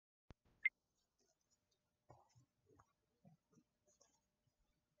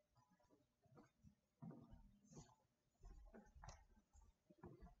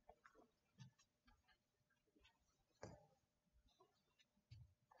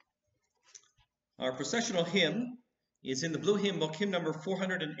Our processional hymn is in the blue hymn book, hymn number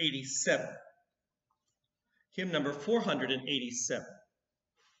 487. Hymn number 487.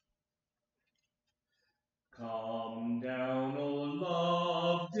 Come down, O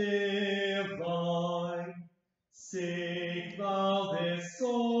love divine, seek thou this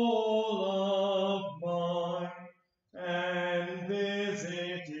soul of mine, and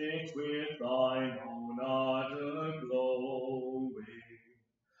visit it with thine own utter glowing.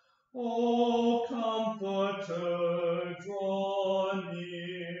 O Comforter, draw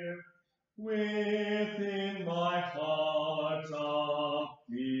near, within my heart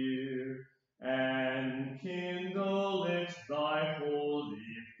appear, and kindle it thy holy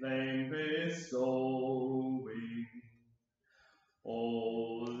flame bestowing.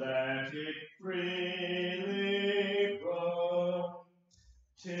 O let it freely burn,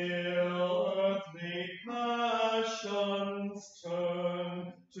 till earthly passions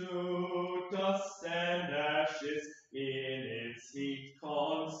turn to dust and ashes in its heat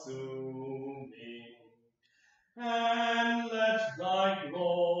consuming. And let thy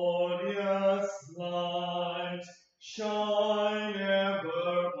glorious light shine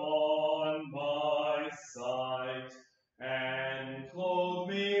ever on my sight, and clothe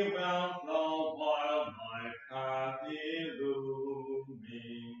me round the while my path illumine.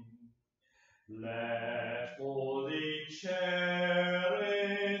 Let holy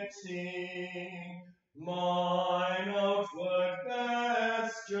charity mine outward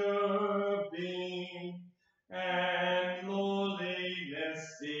vesture be, and lowliness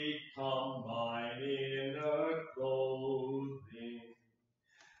become mine inner clothing.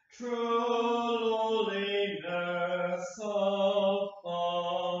 True lowliness of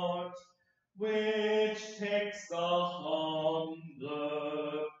heart, which takes the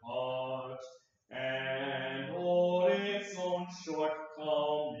humbler part, and o'er its own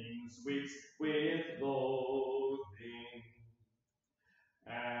shortcomings weeps with loathing.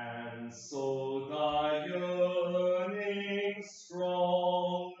 And so thy yearning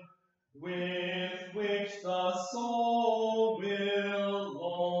strong, with which the soul will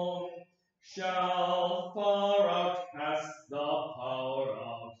long, shall far outpass the power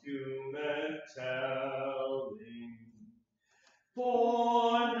of human telling.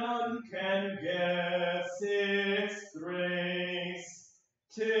 For none can guess its grace,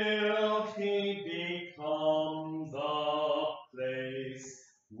 till he become the place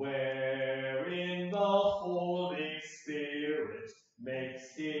wherein the Holy Spirit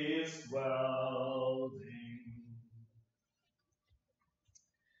makes his dwelling.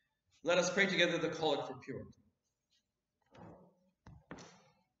 Let us pray together the collect for purity.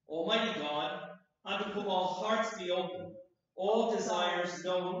 Almighty God, unto whom all hearts be open, all desires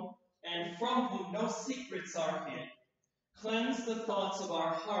known, and from whom no secrets are hid, cleanse the thoughts of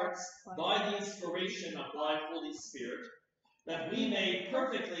our hearts by the inspiration of thy Holy Spirit, that we may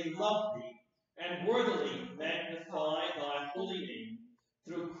perfectly love thee and worthily magnify thy holy name,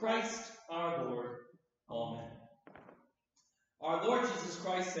 through Christ our Lord. Amen. Our Lord Jesus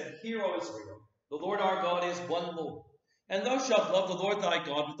Christ said, Hear, O Israel, the Lord our God is one Lord. And thou shalt love the Lord thy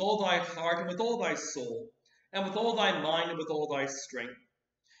God with all thy heart, and with all thy soul, and with all thy mind, and with all thy strength.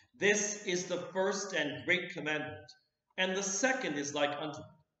 This is the first and great commandment, and the second is like unto it.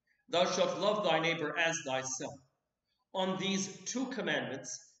 Thou shalt love thy neighbor as thyself. On these two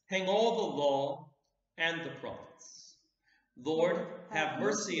commandments hang all the law and the prophets. Lord, have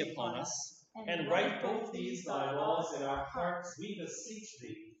mercy upon us, and write both these thy laws in our hearts, we beseech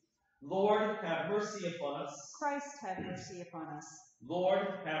thee. Lord, have mercy upon us. Christ, have mercy upon us. Lord,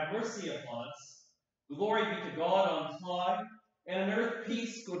 have mercy upon us. Glory be to God on high, and on earth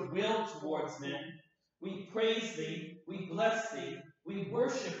peace, goodwill towards men. We praise thee, we bless thee, we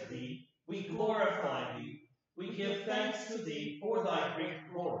worship thee, we glorify thee. We give thanks to thee for thy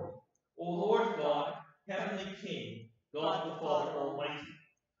great glory. O Lord God, heavenly King, God the Father Almighty.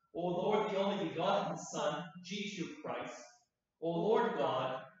 O Lord, the only begotten Son, Jesus Christ. O Lord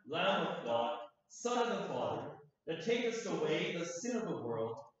God, Lamb of God, Son of the Father, that takest away the sin of the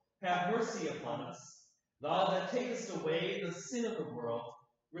world, have mercy upon us. Thou that takest away the sin of the world,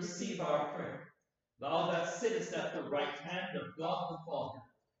 receive our prayer. Thou that sittest at the right hand of God the Father,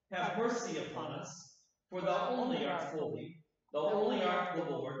 have mercy upon us. For thou only art holy, thou only art the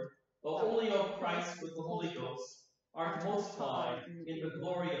Lord, thou only, O Christ, with the Holy Ghost, art most high in the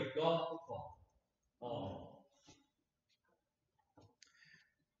glory of God the Father. Amen.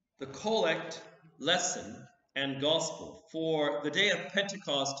 The collect, lesson, and gospel for the day of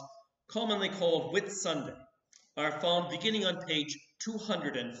Pentecost, commonly called Whitsunday, are found beginning on page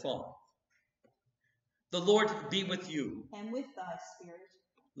 205. The Lord be with you. And with thy spirit.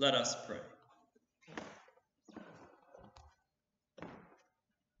 Let us pray.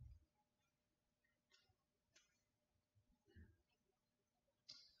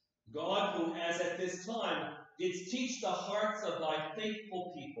 God, who as at this time didst teach the hearts of thy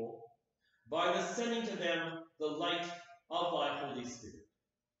faithful people, by the sending to them the light of thy Holy Spirit,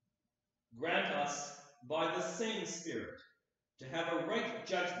 grant us by the same Spirit to have a right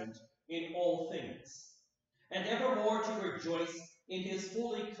judgment in all things, and evermore to rejoice in his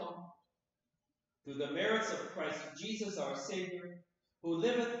holy comfort, through the merits of Christ Jesus our Saviour, who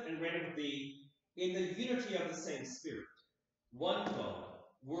liveth and reigneth with thee in the unity of the same Spirit, one God,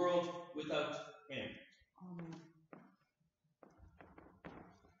 world without end. Amen.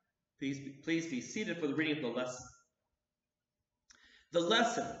 Please be seated for the reading of the lesson. The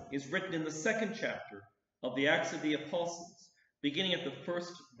lesson is written in the second chapter of the Acts of the Apostles, beginning at the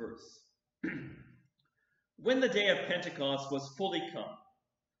first verse. When the day of Pentecost was fully come,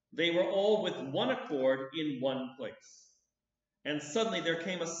 they were all with one accord in one place. And suddenly there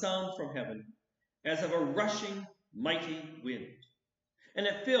came a sound from heaven, as of a rushing mighty wind, and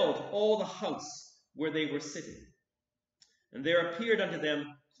it filled all the house where they were sitting. And there appeared unto them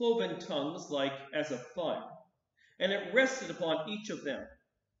cloven tongues like as of fire, and it rested upon each of them.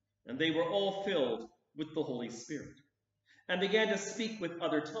 And they were all filled with the Holy Spirit, and began to speak with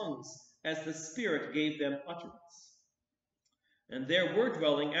other tongues, as the Spirit gave them utterance. And there were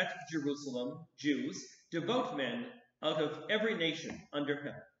dwelling at Jerusalem Jews, devout men, out of every nation under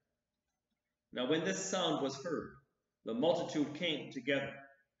heaven. Now when this sound was heard, the multitude came together,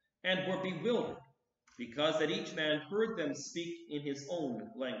 and were bewildered, because that each man heard them speak in his own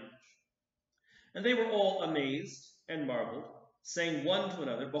language. And they were all amazed and marveled, saying one to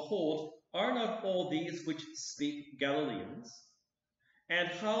another, Behold, are not all these which speak Galileans? And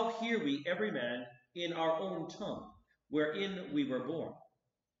how hear we every man in our own tongue, wherein we were born?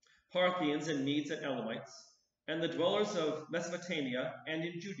 Parthians and Medes and Elamites, and the dwellers of Mesopotamia and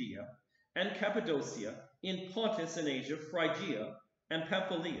in Judea, and Cappadocia, in Pontus and Asia, Phrygia and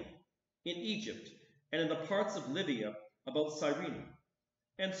Pamphylia, in Egypt, and in the parts of Libya about Cyrene,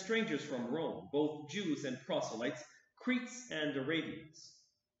 and strangers from Rome, both Jews and proselytes, Cretes and Arabians.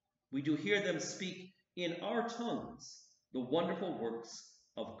 We do hear them speak in our tongues the wonderful works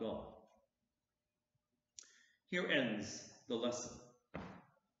of God. Here ends the lesson.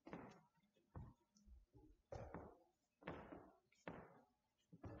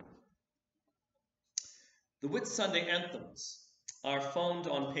 The Whitsunday anthems are found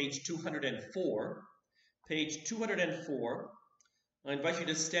on page 204. Page 204. I invite you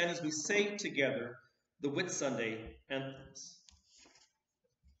to stand as we say together the Whitsunday anthems.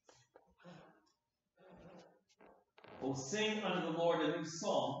 O sing unto the Lord a new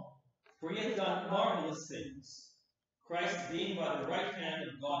song, for he hath done marvelous things. Christ being by the right hand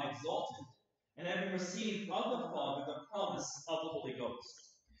of God exalted, and having received of the Father the promise of the Holy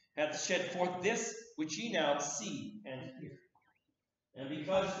Ghost, hath shed forth this which ye now see and hear. And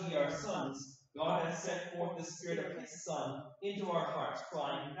because ye are sons, God hath sent forth the Spirit of his Son into our hearts,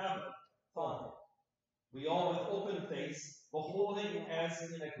 crying, Abba, Father. We all with open face, beholding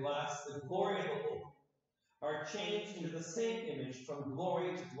as in a glass the glory of the Lord, are changed into the same image from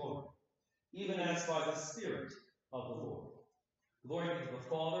glory to glory, even as by the Spirit of the Lord. Glory be to the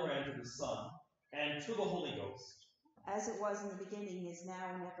Father, and to the Son, and to the Holy Ghost. As it was in the beginning, is now,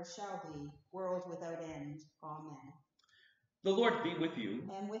 and ever shall be, world without end. Amen. The Lord be with you.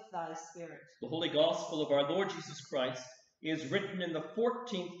 And with thy spirit. The Holy Gospel of our Lord Jesus Christ is written in the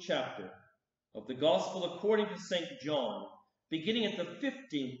 14th chapter of the Gospel according to St. John, beginning at the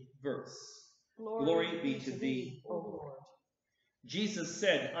 15th verse. Glory be to thee, O Lord. Jesus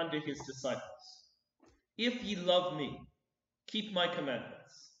said unto his disciples, If ye love me, keep my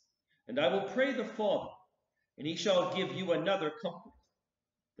commandments, and I will pray the Father, and he shall give you another Comforter,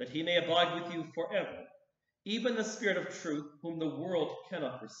 that he may abide with you forever, even the Spirit of truth, whom the world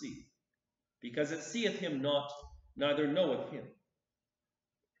cannot receive, because it seeth him not, neither knoweth him.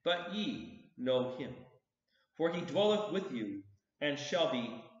 But ye know him, for he dwelleth with you, and shall be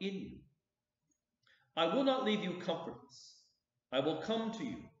in you. I will not leave you comfortless. I will come to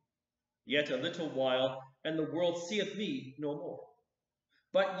you. Yet a little while, and the world seeth me no more.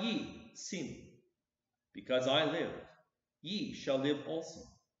 But ye see me. Because I live, ye shall live also.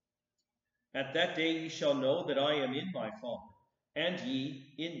 At that day ye shall know that I am in my Father, and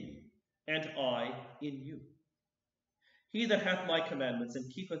ye in me, and I in you. He that hath my commandments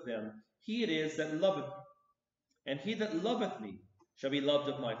and keepeth them, he it is that loveth me. And he that loveth me shall be loved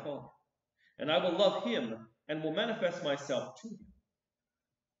of my Father. And I will love him, and will manifest myself to him.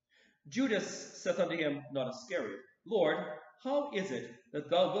 Judas saith unto him, not Iscariot, Lord, how is it that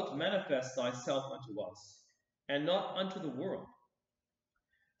thou wilt manifest thyself unto us, and not unto the world?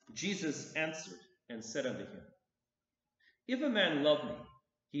 Jesus answered and said unto him, If a man love me,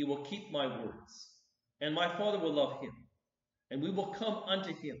 he will keep my words, and my Father will love him, and we will come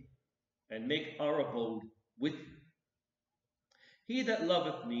unto him, and make our abode with you. He that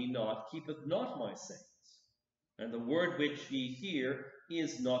loveth me not keepeth not my sayings, and the word which ye hear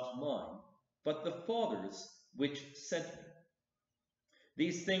is not mine, but the Father's which sent me.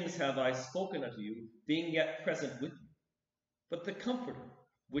 These things have I spoken unto you, being yet present with you. But the Comforter,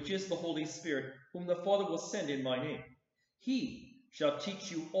 which is the Holy Spirit, whom the Father will send in my name, he shall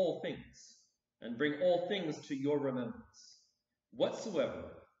teach you all things, and bring all things to your remembrance, whatsoever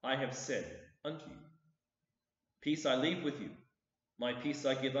I have said unto you. Peace I leave with you, my peace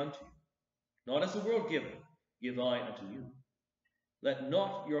I give unto you. Not as the world giveth, give I unto you. Let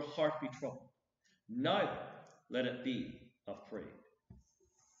not your heart be troubled, neither let it be afraid.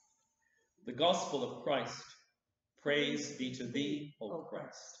 The Gospel of Christ. Praise be to thee, O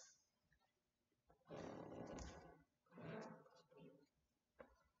Christ.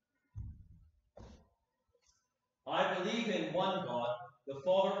 I believe in one God, the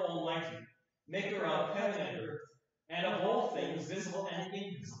Father Almighty, maker of heaven and earth, and of all things visible and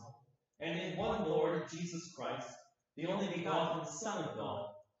invisible, and in one Lord Jesus Christ, the only begotten Son of God,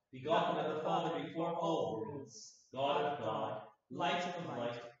 begotten of the Father before all worlds, God of God, light of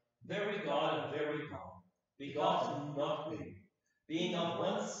light, very God of very God, begotten, not made, being of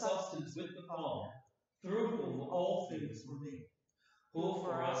one substance with the Father, through whom all things were made, who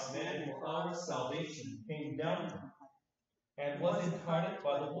for us men for our salvation came down and was incarnate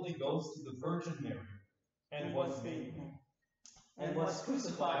by the Holy Ghost to the Virgin Mary, and was made man, and was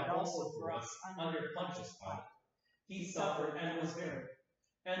crucified also for us under Pontius Pilate. He suffered and was buried,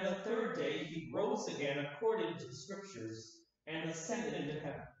 and the third day he rose again according to the Scriptures, and ascended into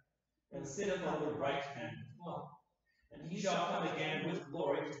heaven, and sitteth on the right hand of God. And he shall come again with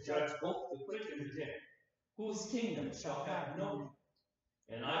glory to judge both the quick and the dead, whose kingdom shall have no end.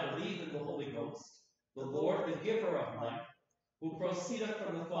 And I believe in the Holy Ghost, the Lord, the giver of life, who proceedeth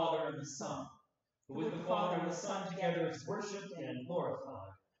from the Father and the Son, who with the Father and the Son together is worshipped and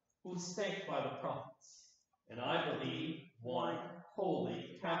glorified, who spake by the prophets. And I believe one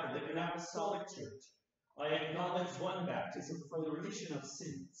holy, Catholic, and Apostolic Church. I acknowledge one baptism for the remission of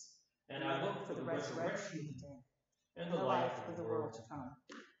sins, and I look for the resurrection of the dead, and the life of the world to come.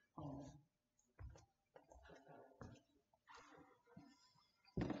 Amen.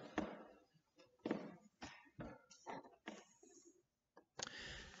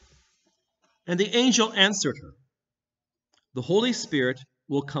 And the angel answered her, The Holy Spirit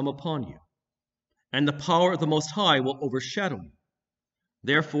will come upon you, and the power of the Most High will overshadow you.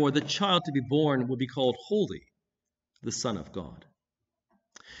 Therefore, the child to be born will be called Holy, the Son of God.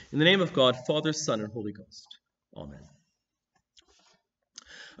 In the name of God, Father, Son, and Holy Ghost. Amen.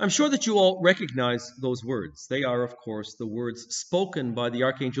 I'm sure that you all recognize those words. They are, of course, the words spoken by the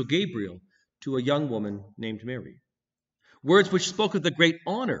Archangel Gabriel to a young woman named Mary. Words which spoke of the great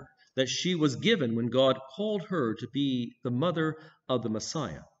honor that she was given when God called her to be the mother of the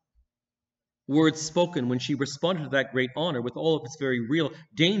Messiah. Words spoken when she responded to that great honor with all of its very real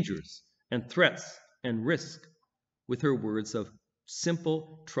dangers and threats and risk, with her words of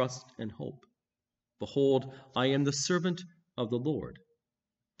simple trust and hope. Behold, I am the servant of the Lord.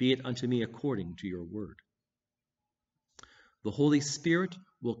 Be it unto me according to your word. The Holy Spirit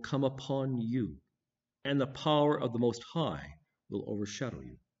will come upon you, and the power of the Most High will overshadow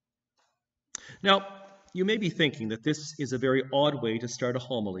you. Now, you may be thinking that this is a very odd way to start a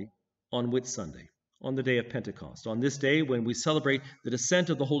homily on Whitsunday, on the day of Pentecost, on this day when we celebrate the descent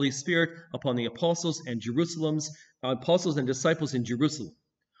of the Holy Spirit upon the apostles and disciples in Jerusalem,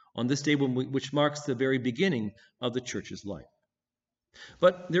 on this day which marks the very beginning of the church's life.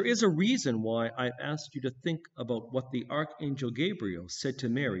 But there is a reason why I've asked you to think about what the Archangel Gabriel said to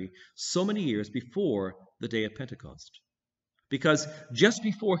Mary so many years before the day of Pentecost. Because just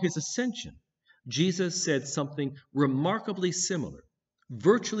before his ascension, Jesus said something remarkably similar,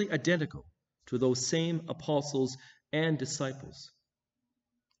 virtually identical to those same apostles and disciples.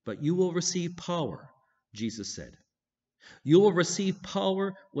 But you will receive power, Jesus said. You will receive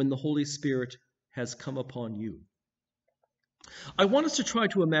power when the Holy Spirit has come upon you. I want us to try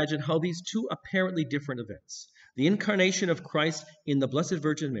to imagine how these two apparently different events, the incarnation of Christ in the Blessed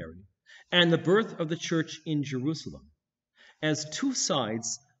Virgin Mary and the birth of the church in Jerusalem, as two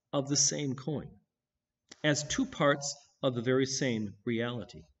sides of the same coin, as two parts of the very same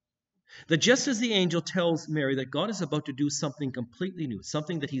reality. That just as the angel tells Mary that God is about to do something completely new,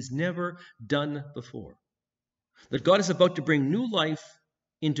 something that he's never done before, that God is about to bring new life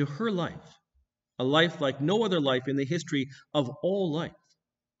into her life, a life like no other life in the history of all life.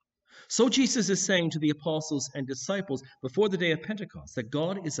 So Jesus is saying to the apostles and disciples before the day of Pentecost that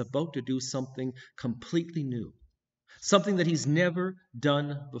God is about to do something completely new, something that he's never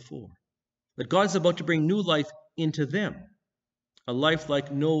done before, that God is about to bring new life into them, a life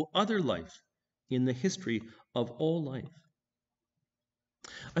like no other life in the history of all life.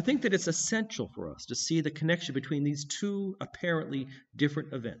 I think that it's essential for us to see the connection between these two apparently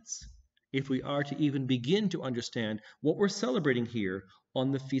different events if we are to even begin to understand what we're celebrating here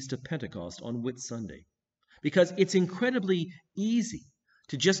on the Feast of Pentecost on Whitsunday. Because it's incredibly easy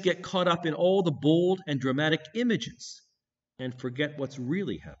to just get caught up in all the bold and dramatic images and forget what's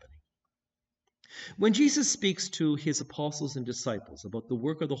really happening. When Jesus speaks to his apostles and disciples about the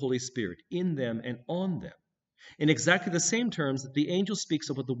work of the Holy Spirit in them and on them, in exactly the same terms that the angel speaks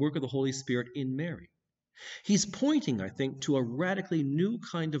about the work of the Holy Spirit in Mary, he's pointing, I think, to a radically new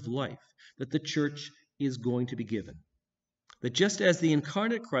kind of life that the church is going to be given. That just as the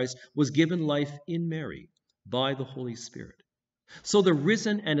incarnate Christ was given life in Mary by the Holy Spirit, so the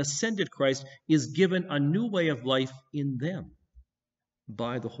risen and ascended Christ is given a new way of life in them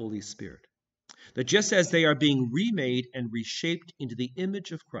by the Holy Spirit. That just as they are being remade and reshaped into the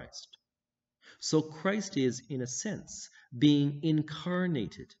image of Christ, so Christ is, in a sense, being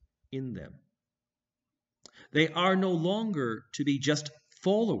incarnated in them. They are no longer to be just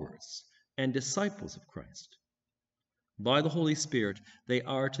followers and disciples of Christ. By the Holy Spirit, they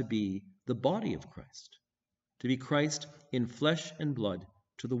are to be the body of Christ, to be Christ in flesh and blood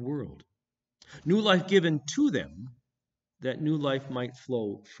to the world. New life given to them, that new life might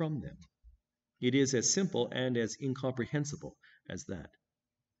flow from them. It is as simple and as incomprehensible as that.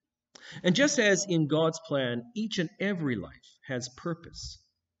 And just as in God's plan, each and every life has purpose,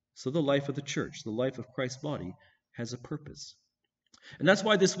 so the life of the church, the life of Christ's body, has a purpose. And that's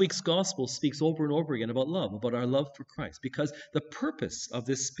why this week's gospel speaks over and over again about love, about our love for Christ, because the purpose of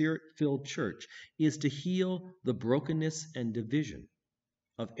this spirit-filled church is to heal the brokenness and division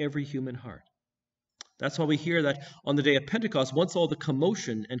of every human heart. That's why we hear that on the day of Pentecost, once all the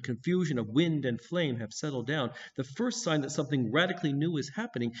commotion and confusion of wind and flame have settled down, the first sign that something radically new is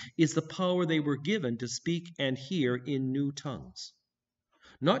happening is the power they were given to speak and hear in new tongues.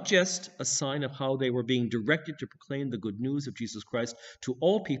 Not just a sign of how they were being directed to proclaim the good news of Jesus Christ to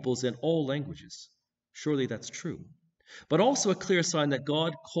all peoples and all languages. Surely that's true. But also a clear sign that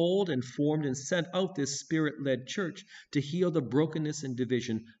God called and formed and sent out this spirit-led church to heal the brokenness and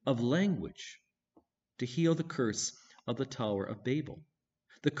division of language, to heal the curse of the Tower of Babel,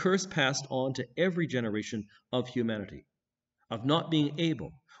 the curse passed on to every generation of humanity, of not being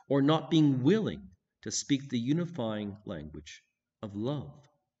able or not being willing to speak the unifying language of love.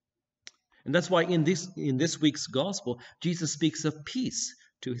 And that's why in this week's gospel, Jesus speaks of peace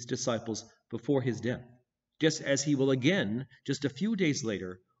to his disciples before his death, just as he will again just a few days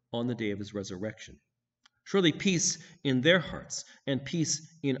later on the day of his resurrection. Surely peace in their hearts and peace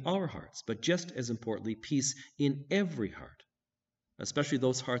in our hearts, but just as importantly, peace in every heart, especially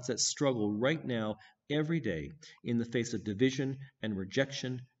those hearts that struggle right now every day in the face of division and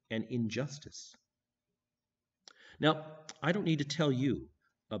rejection and injustice. Now, I don't need to tell you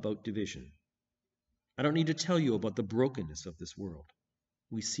about division. I don't need to tell you about the brokenness of this world.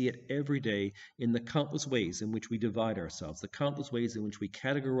 We see it every day in the countless ways in which we divide ourselves, the countless ways in which we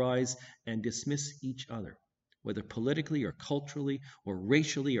categorize and dismiss each other, whether politically or culturally or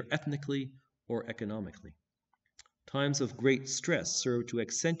racially or ethnically or economically. Times of great stress serve to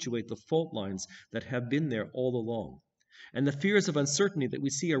accentuate the fault lines that have been there all along. And the fears of uncertainty that we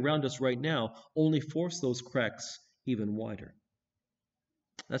see around us right now only force those cracks even wider.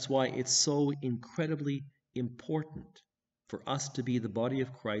 That's why it's so incredibly important for us to be the body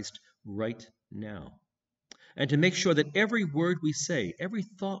of Christ right now, and to make sure that every word we say, every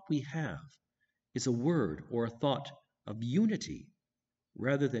thought we have, is a word or a thought of unity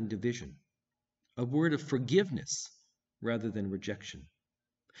rather than division, a word of forgiveness rather than rejection.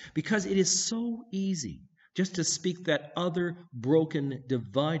 Because it is so easy just to speak that other broken,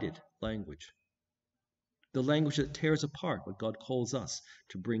 divided language, the language that tears apart what God calls us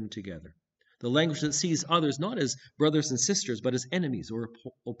to bring together. The language that sees others not as brothers and sisters, but as enemies or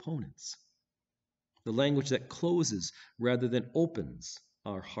opponents. The language that closes rather than opens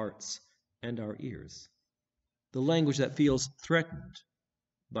our hearts and our ears. The language that feels threatened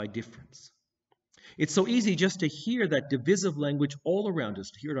by difference. It's so easy just to hear that divisive language all around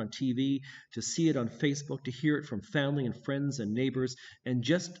us, to hear it on TV, to see it on Facebook, to hear it from family and friends and neighbors, and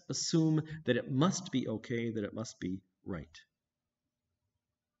just assume that it must be okay, that it must be right.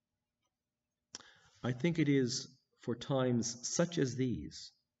 I think it is for times such as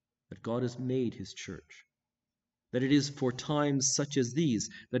these that God has made his church, that it is for times such as these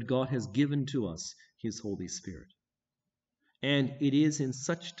that God has given to us his Holy Spirit. And it is in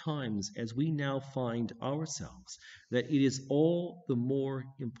such times as we now find ourselves that it is all the more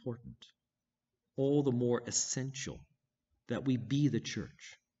important, all the more essential that we be the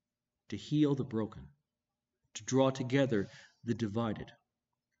church, to heal the broken, to draw together the divided.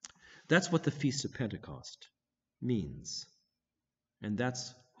 That's what the Feast of Pentecost means, and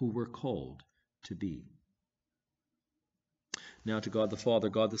that's who we're called to be. Now to God the Father,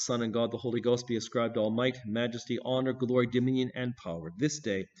 God the Son, and God the Holy Ghost be ascribed all might, majesty, honor, glory, dominion, and power, this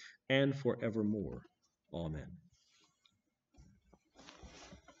day and forevermore. Amen.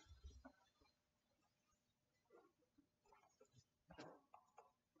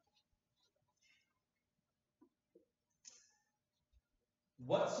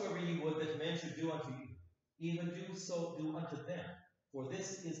 Whatsoever ye would that men should do unto you, even do so do unto them, for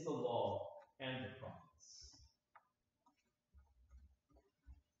this is the law and the prophets.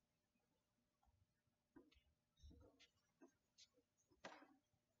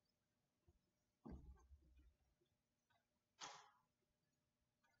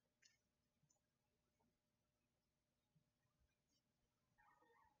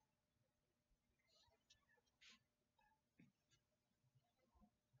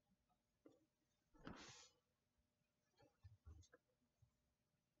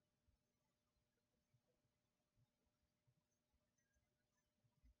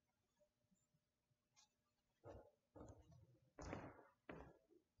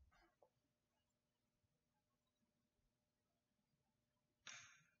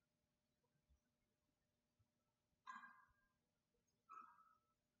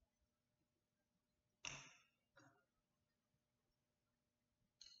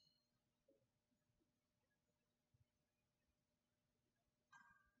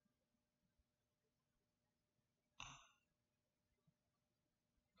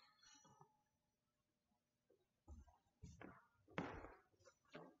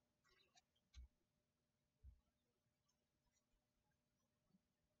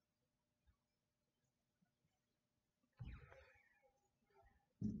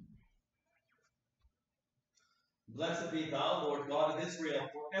 Blessed be thou, Lord God of Israel,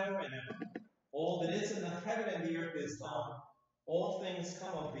 forever and ever. All that is in the heaven and the earth is thine. All things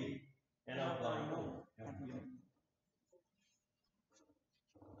come of thee, and of thine own have we been.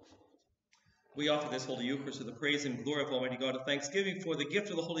 We offer this Holy Eucharist to the praise and glory of Almighty God, of thanksgiving for the gift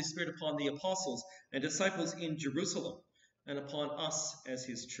of the Holy Spirit upon the apostles and disciples in Jerusalem, and upon us as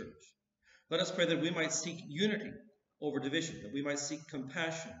his church. Let us pray that we might seek unity over division, that we might seek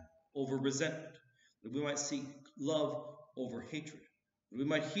compassion over resentment, that we might seek love over hatred, that we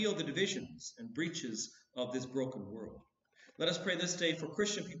might heal the divisions and breaches of this broken world. Let us pray this day for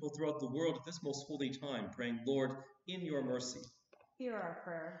Christian people throughout the world at this most holy time, praying, Lord, in your mercy, Hear our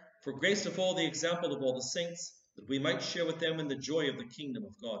prayer. for grace to follow the example of all the saints, that we might share with them in the joy of the kingdom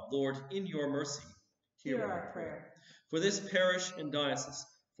of God. Lord, in your mercy, Hear our prayer. For this parish and diocese,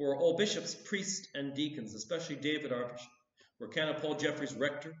 for all bishops, priests, and deacons, especially David, our bishop, for Canon Paul Jeffreys,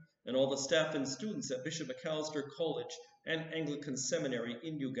 rector, and all the staff and students at Bishop McAllister College and Anglican Seminary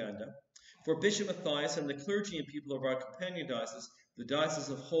in Uganda, for Bishop Matthias and the clergy and people of our companion diocese, the Diocese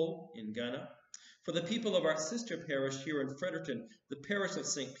of Ho in Ghana, for the people of our sister parish here in Fredericton, the parish of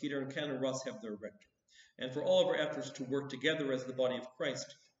St. Peter, and Canon Ross have their rector, and for all of our efforts to work together as the body of Christ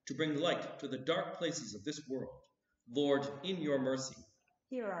to bring light to the dark places of this world. Lord, in your mercy,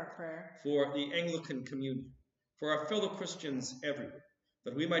 Hear our prayer. for the Anglican communion, for our fellow Christians everywhere,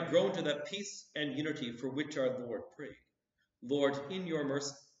 that we might grow into that peace and unity for which our Lord prayed. Lord, in your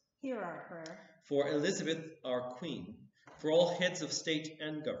mercy, Hear our prayer. for Elizabeth, our Queen, for all heads of state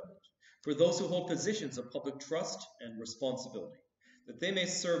and government, for those who hold positions of public trust and responsibility, that they may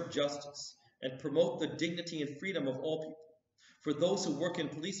serve justice and promote the dignity and freedom of all people, for those who work in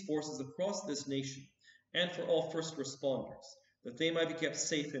police forces across this nation, and for all first responders, that they might be kept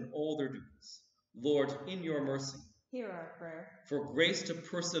safe in all their duties. Lord, in your mercy, Hear our prayer. for grace to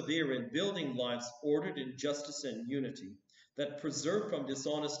persevere in building lives ordered in justice and unity, that preserved from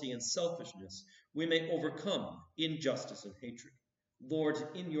dishonesty and selfishness, we may overcome injustice and hatred. Lord,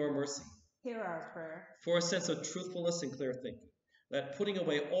 in your mercy, Hear our prayer. for a sense of truthfulness and clear thinking, that putting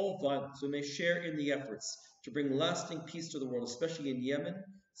away all violence, we may share in the efforts to bring lasting peace to the world, especially in Yemen,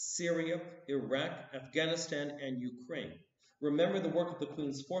 Syria, Iraq, Afghanistan, and Ukraine. Remember the work of the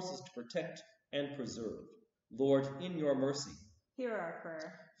Queen's forces to protect and preserve. Lord, in your mercy, Hear our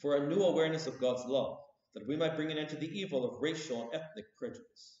prayer. for a new awareness of God's love, that we might bring an end to the evil of racial and ethnic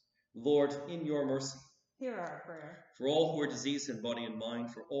prejudice. Lord, in your mercy, Hear our prayer. For all who are diseased in body and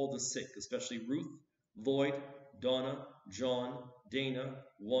mind, for all the sick, especially Ruth, Lloyd, Donna, John, Dana,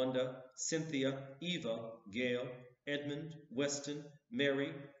 Wanda, Cynthia, Eva, Gail, Edmund, Weston,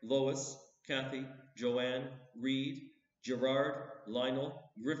 Mary, Lois, Kathy, Joanne, Reed, Gerard, Lionel,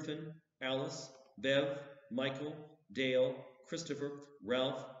 Griffin, Alice, Bev, Michael, Dale, Christopher,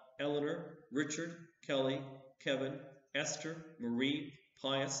 Ralph, Eleanor, Richard, Kelly, Kevin, Esther, Marie,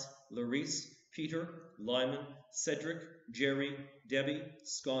 Pius, Larice, Peter, Lyman, Cedric, Jerry, Debbie,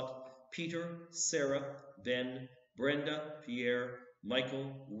 Scott, Peter, Sarah, Ben, Brenda, Pierre,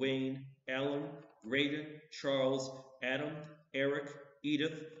 Michael, Wayne, Alan, Graydon, Charles, Adam, Eric,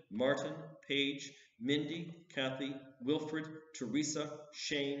 Edith, Martin, Paige, Mindy, Kathy, Wilfred, Teresa,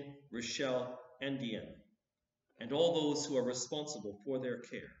 Shane, Rochelle, and Deanne, and all those who are responsible for their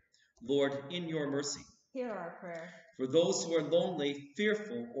care. Lord, in your mercy, Hear our prayer. for those who are lonely,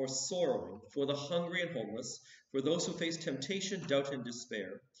 fearful, or sorrowing, for the hungry and homeless, for those who face temptation, doubt, and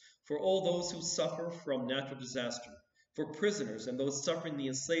despair, for all those who suffer from natural disaster, for prisoners and those suffering the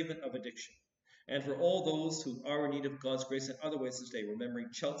enslavement of addiction, and for all those who are in need of God's grace in other ways this day, remembering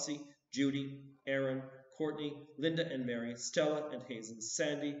Chelsea, Judy, Aaron, Courtney, Linda and Mary, Stella and Hazen,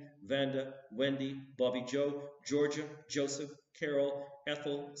 Sandy, Vanda, Wendy, Bobby Joe, Georgia, Joseph, Carol,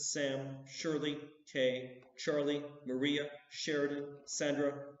 Ethel, Sam, Shirley, Kay, Charlie, Maria, Sheridan,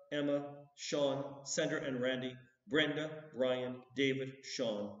 Sandra, Emma, Sean, Sandra and Randy, Brenda, Brian, David,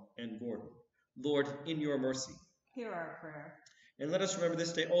 Sean, and Gordon. Lord, in your mercy, Hear our prayer. and let us remember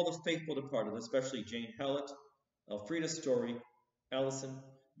this day all the faithful departed, especially Jane Hallett, Elfrida Story, Allison,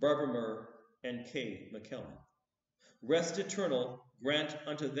 Barbara Murr, and Kay McKellen. Rest eternal grant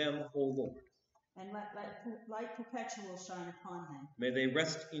unto them, O Lord. And let light perpetual shine upon them. May they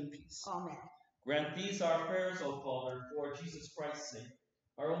rest in peace. Amen. Grant these our prayers, O Father, for Jesus Christ's sake,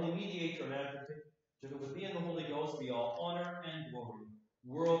 our only mediator and advocate, to whom with thee and the Holy Ghost be all honor and glory,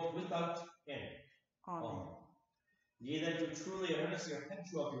 world without end. Amen. Ye then do truly and earnestly repent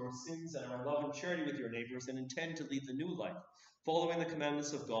you of your sins and are in love and charity with your neighbors, and intend to lead the new life, following the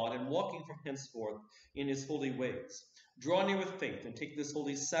commandments of God and walking from henceforth in his holy ways. Draw near with faith and take this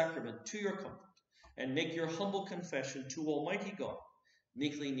holy sacrament to your comfort, and make your humble confession to Almighty God,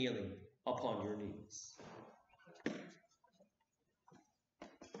 meekly kneeling upon your knees.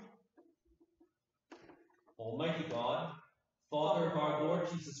 Almighty God, Father of our Lord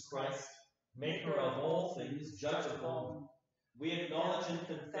Jesus Christ, maker of all things, judge of all, we acknowledge and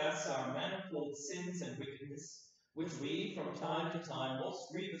confess our manifold sins and wickedness, which we from time to time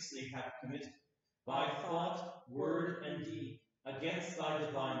most grievously have committed, by thought, word, and deed, against thy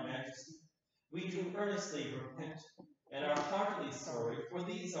divine majesty. We do earnestly repent, and are heartily sorry for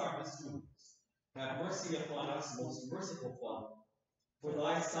these our misdoings. Have mercy upon us, most merciful Father. For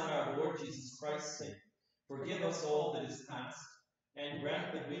thy Son, our Lord Jesus Christ's sake, forgive us all that is past, and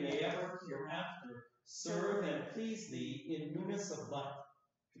grant that we may ever hereafter serve and please thee in newness of life,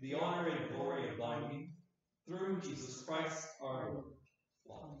 to the honor and glory of thy name, through Jesus Christ our Lord.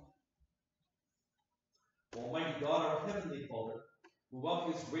 Amen. Almighty God, our heavenly Father, who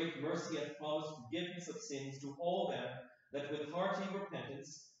of his great mercy hath promised forgiveness of sins to all them that with hearty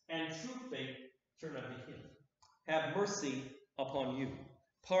repentance and true faith turn unto him, have mercy upon you,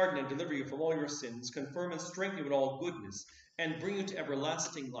 pardon and deliver you from all your sins, confirm and strengthen you in all goodness, and bring you to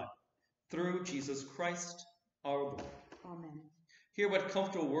everlasting life, through Jesus Christ our Lord. Amen. Hear what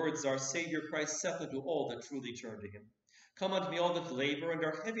comfortable words our Saviour Christ saith unto all that truly turn to him. Come unto me all that labor and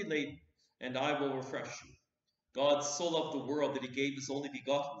are heavy laden, and I will refresh you. God so loved the world that he gave his only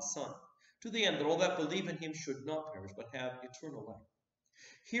begotten Son, to the end that all that believe in him should not perish, but have eternal life.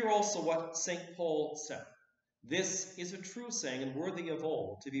 Hear also what St. Paul said. This is a true saying and worthy of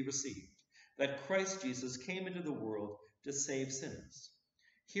all to be received, that Christ Jesus came into the world to save sinners.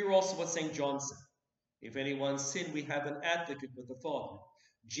 Hear also what St. John said. If anyone sin, we have an advocate with the Father,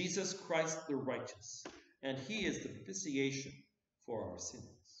 Jesus Christ the righteous, and he is the propitiation for our sins.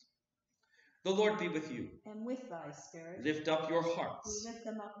 The Lord be with you. And with thy spirit. Lift up your hearts. We lift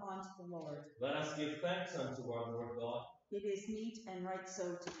them up unto the Lord. Let us give thanks unto our Lord God. It is meet and right so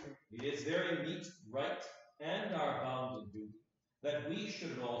to do. It is very meet, right, and our bounden duty, that we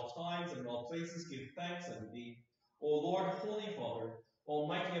should in all times and in all places give thanks unto thee, O Lord, Holy Father,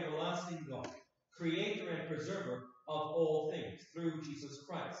 Almighty everlasting God, Creator and Preserver of all things, through Jesus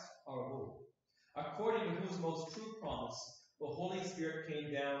Christ our Lord, according to whose most true promise the Holy Spirit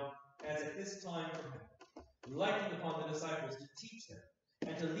came down as at this time from heaven, lighting upon the disciples to teach them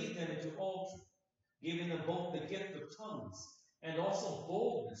and to lead them into all truth, giving them both the gift of tongues and also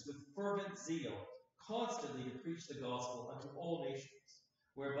boldness with fervent zeal, constantly to preach the gospel unto all nations,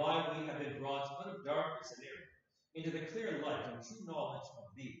 whereby we have been brought out of darkness and error into the clear light and true knowledge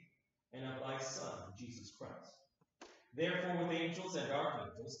of thee, and of thy Son, Jesus Christ. Therefore, with angels and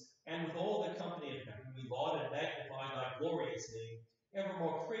archangels, and with all the company of heaven, we laud and magnify thy glorious name,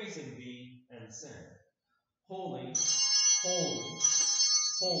 evermore praising thee and saying, Holy, holy,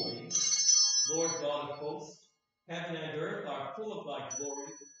 holy, Lord God of hosts, heaven and earth are full of thy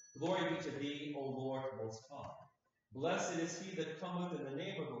glory. Glory be to thee, O Lord Most High. Blessed is he that cometh in the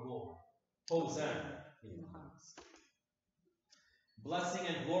name of the Lord. Hosanna in the highest. Blessing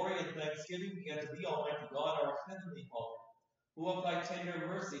and glory and thanksgiving be unto thee, Almighty God, our heavenly Father, who of thy tender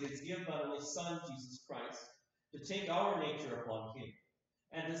mercy didst give thine only Son, Jesus Christ, to take our nature upon him,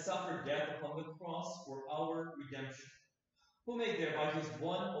 and to suffer death upon the cross for our redemption, who made thereby his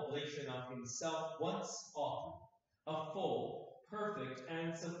one oblation of himself once offered, a full, perfect,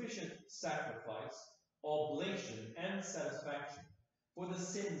 and sufficient sacrifice, oblation, and satisfaction for the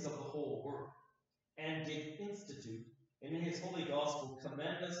sins of the whole world, and did institute, and in his holy gospel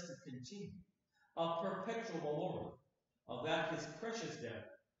command us to continue a perpetual memorial of that his precious death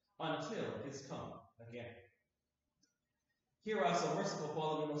until his coming again. Hear us, O merciful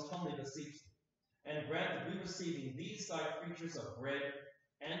Father, we most humbly beseech thee, and grant that we receiving these thy creatures of bread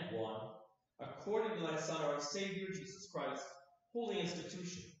and wine, according to thy Son, our Savior, Jesus Christ, holy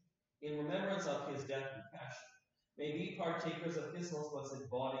institution, in remembrance of his death and passion, may be partakers of his most blessed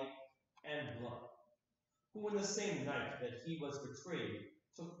body and blood, who in the same night that he was betrayed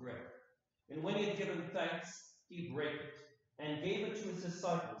took bread, and when he had given thanks, he brake it, and gave it to his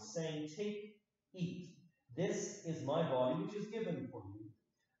disciples, saying, Take, eat, this is my body, which is given for you.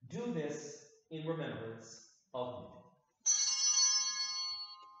 Do this in remembrance of me.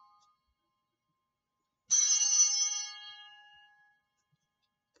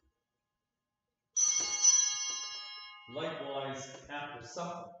 Likewise, after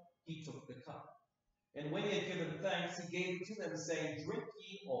supper, he took the cup. And when he had given thanks, he gave it to them, saying, Drink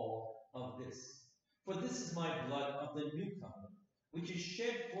ye all of this. For this is my blood of the new covenant, which is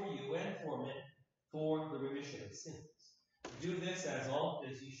shed for you and for many, for the remission of sins. Do this as often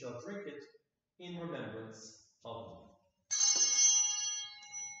as ye shall drink it, in remembrance of me.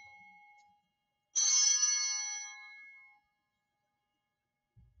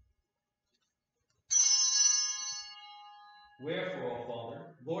 Wherefore, O Father,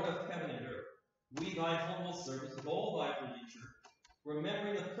 Lord of heaven and earth, we thy humble servants with all thy holy church,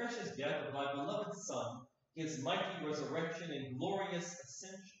 remembering the precious death of thy beloved Son, his mighty resurrection and glorious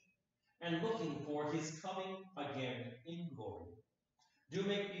ascension, and looking for his coming again in glory, do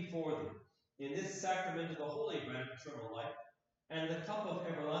make before thee, in this sacrament of the holy bread of eternal life, and the cup of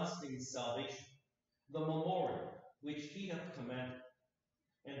everlasting salvation, the memorial which he hath commanded.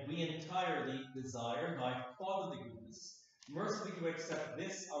 And we entirely desire thy fatherly goodness, mercifully to accept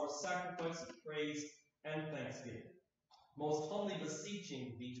this our sacrifice of praise and thanksgiving, most humbly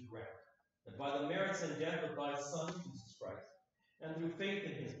beseeching thee to grant, that by the merits and death of thy Son, Jesus Christ, and through faith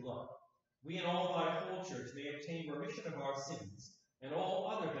in his blood, we and all thy whole church may obtain remission of our sins and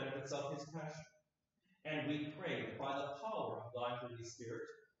all other benefits of his passion. And we pray that by the power of thy Holy Spirit,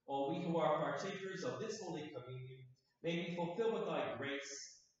 all we who are partakers of this holy communion may be fulfilled with thy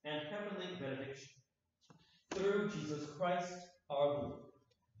grace and heavenly benediction. Through Jesus Christ our Lord,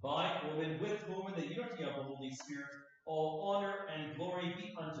 by whom and with whom in the unity of the Holy Spirit, all honor and glory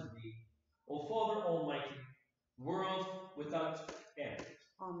be unto thee, O Father Almighty, world without end.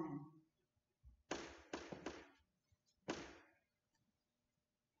 Amen.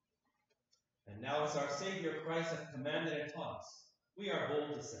 And now as our Savior Christ hath commanded and taught us, we are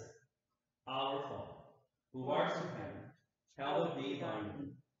bold to say, Our Father, who art in heaven, hallowed be thy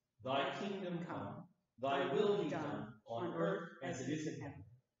name. Thy kingdom come, thy will be done, on earth as it is in heaven.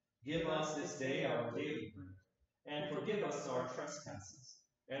 Give us this day our daily bread, and forgive us our trespasses,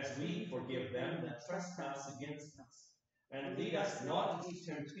 as we forgive them that trespass against us. And lead us not into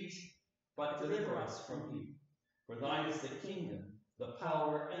temptation, but deliver us from evil. For thine is the kingdom, the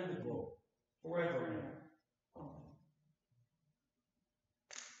power, and the glory, forever and ever. Amen.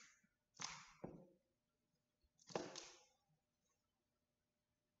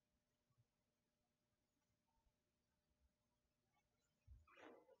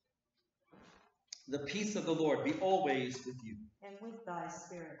 The peace of the Lord be always with you. And with thy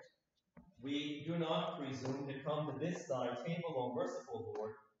spirit. We do not presume to come to this thy table, O merciful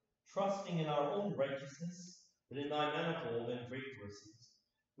Lord, trusting in our own righteousness, but in thy manifold and great mercies.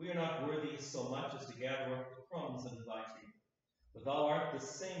 We are not worthy so much as to gather up the crumbs under thy table. But thou art the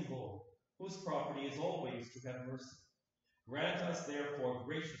same Lord, whose property is always to have mercy. Grant us, therefore,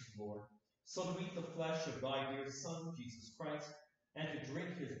 gracious Lord, so to eat the flesh of thy dear Son, Jesus Christ, and to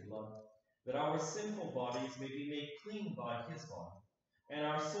drink his blood, that our sinful bodies may be made clean by his body, and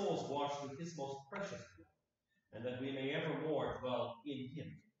our souls washed with his most precious blood, and that we may evermore dwell in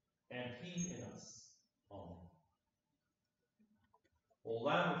him, and he in us. Amen. O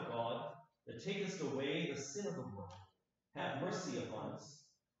Lamb of God, that takest away the sin of the world, have mercy upon us.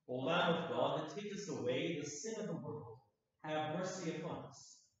 O Lamb of God, that takest away the sin of the world, have mercy upon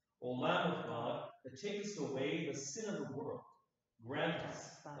us. O Lamb of God, that takest away the sin of the world, grant us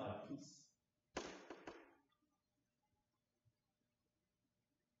thy peace.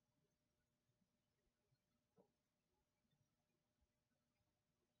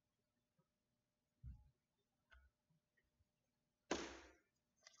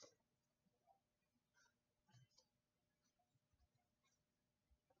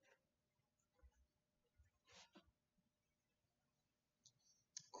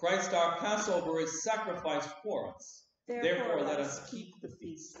 Christ our Passover is sacrificed for us. Therefore let us keep the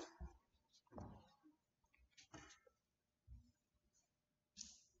feast.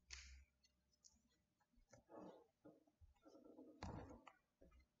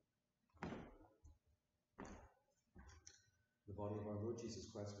 The body of our Lord Jesus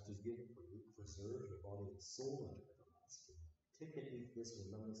Christ, which is given for you, preserve your body and soul unto everlasting. Take and eat this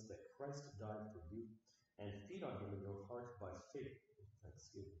remembrance that Christ died for you, and feed on him in your heart by faith and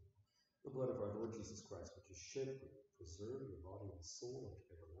thanksgiving. The blood of our Lord Jesus Christ, which is shed for you, preserve your body and soul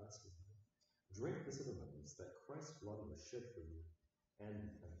unto everlasting. Drink this in remembrance that Christ's blood was shed for you, and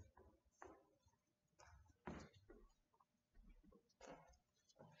be thankful.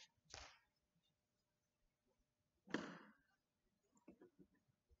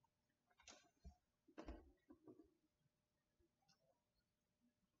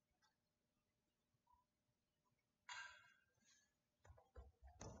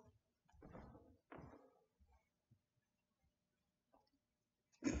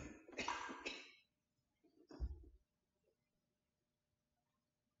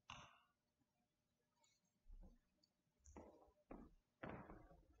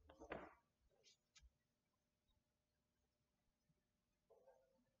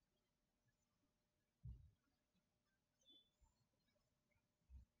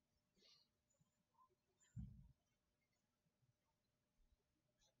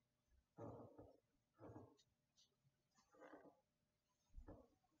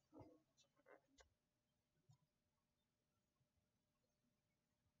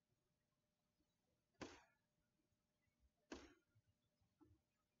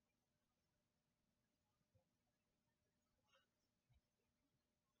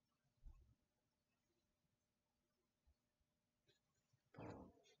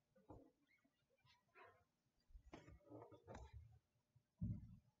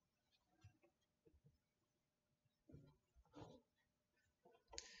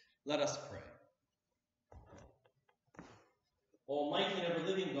 Let us pray. Almighty and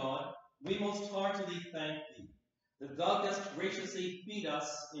ever-living God, we most heartily thank thee that thou dost graciously feed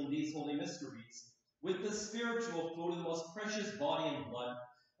us in these holy mysteries with the spiritual food of the most precious body and blood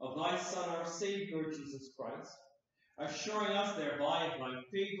of thy Son, our Savior, Jesus Christ, assuring us thereby of thy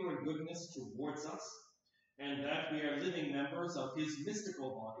favor and goodness towards us, and that we are living members of his mystical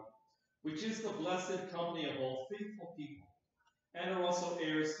body, which is the blessed company of all faithful people, and are also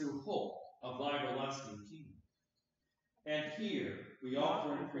heirs through hope of thy everlasting kingdom. And here we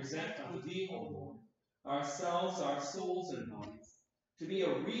offer and present unto thee, O Lord, ourselves, our souls, and bodies, to be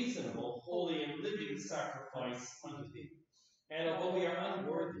a reasonable, holy, and living sacrifice unto thee. And although we are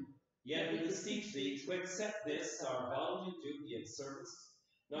unworthy, yet we beseech thee to accept this, our valiant duty and service,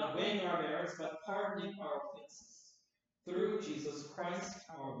 not weighing our merits, but pardoning our offenses. Through Jesus Christ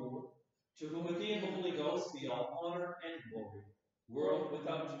our Lord, to whom with thee and the Holy Ghost be all honor and glory, world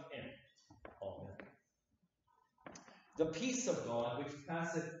without end. Amen. The peace of God, which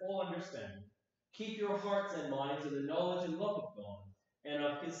passeth all understanding, keep your hearts and minds in the knowledge and love of God, and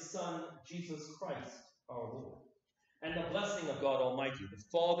of his Son, Jesus Christ, our Lord. And the blessing of God Almighty, the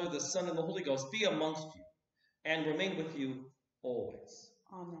Father, the Son, and the Holy Ghost be amongst you, and remain with you always.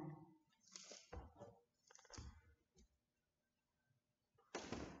 Amen.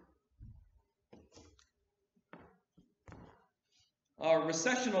 Our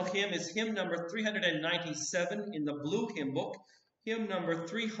recessional hymn is hymn number 397 in the blue hymn book, hymn number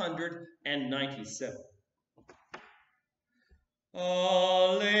 397.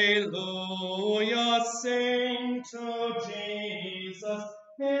 Alleluia, sing to Jesus,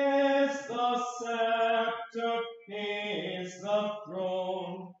 is the scepter, is the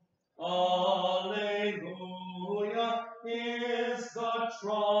throne. Alleluia, is the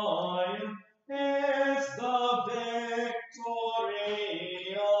triumph, is the victory.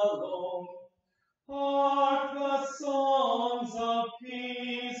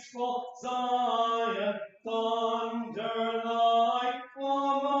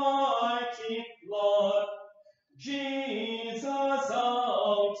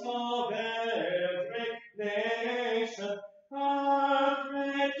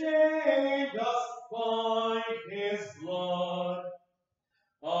 saved us by his blood.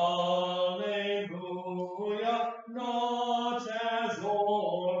 Alleluia, not as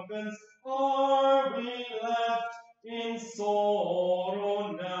orphans are we left in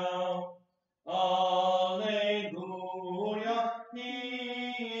sorrow now. Alleluia,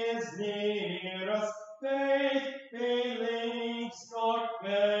 he is near us, faith believes, nor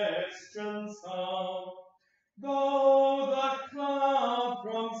questions how. Though the cloud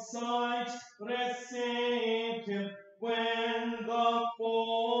from sight received him, when the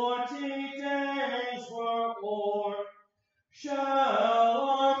 40 days were o'er, shall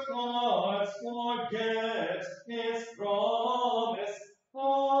our hearts forget his promise?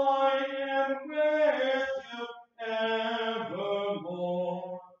 I am with you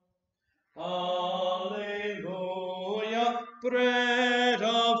evermore. Alleluia, bread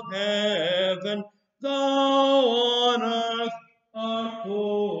of heaven, thou on earth our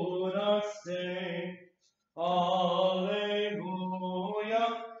food art stayed. Alleluia,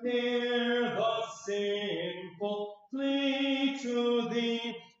 hear the sinful flee to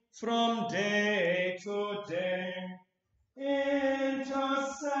thee from day to day.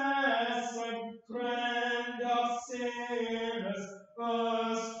 Intercessor, friend of sinners,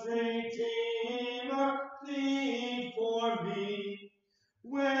 first Redeemer, plead for me.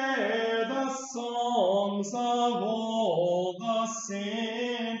 Where the songs of all the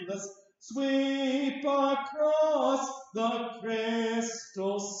sinless sweep across the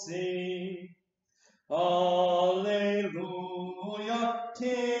crystal sea. Alleluia,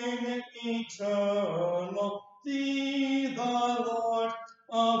 King eternal, thee the Lord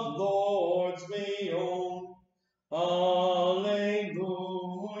of lords we own. Alleluia,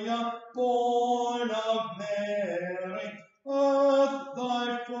 born of Mary, earth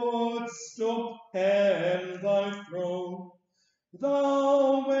thy footstool, heaven thy throne.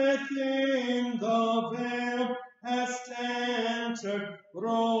 Thou within the veil hast entered,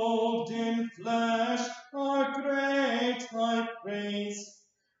 robed in flesh, our great high priest.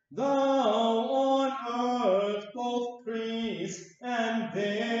 Thou on earth both priest and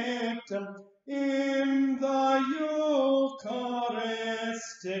victim in the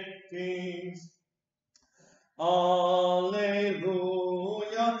Eucharistic feast. Alleluia,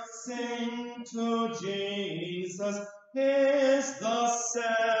 sing to Jesus, his the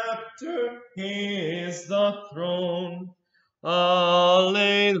scepter, his the throne.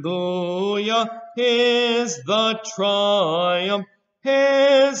 Alleluia, his the triumph,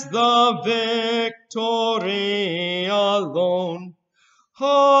 his the victory alone.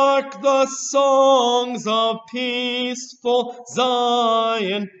 Hark the songs of peaceful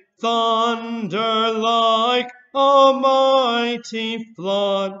Zion, thunder like a mighty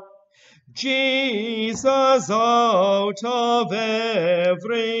flood. Jesus out of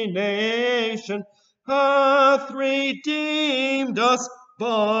every nation hath redeemed us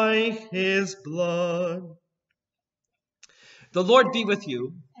by his blood. The Lord be with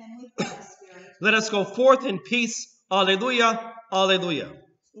you. And with thy spirit. Let us go forth in peace. Alleluia, alleluia.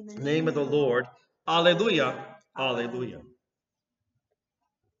 In In the name of the Lord. Alleluia, alleluia.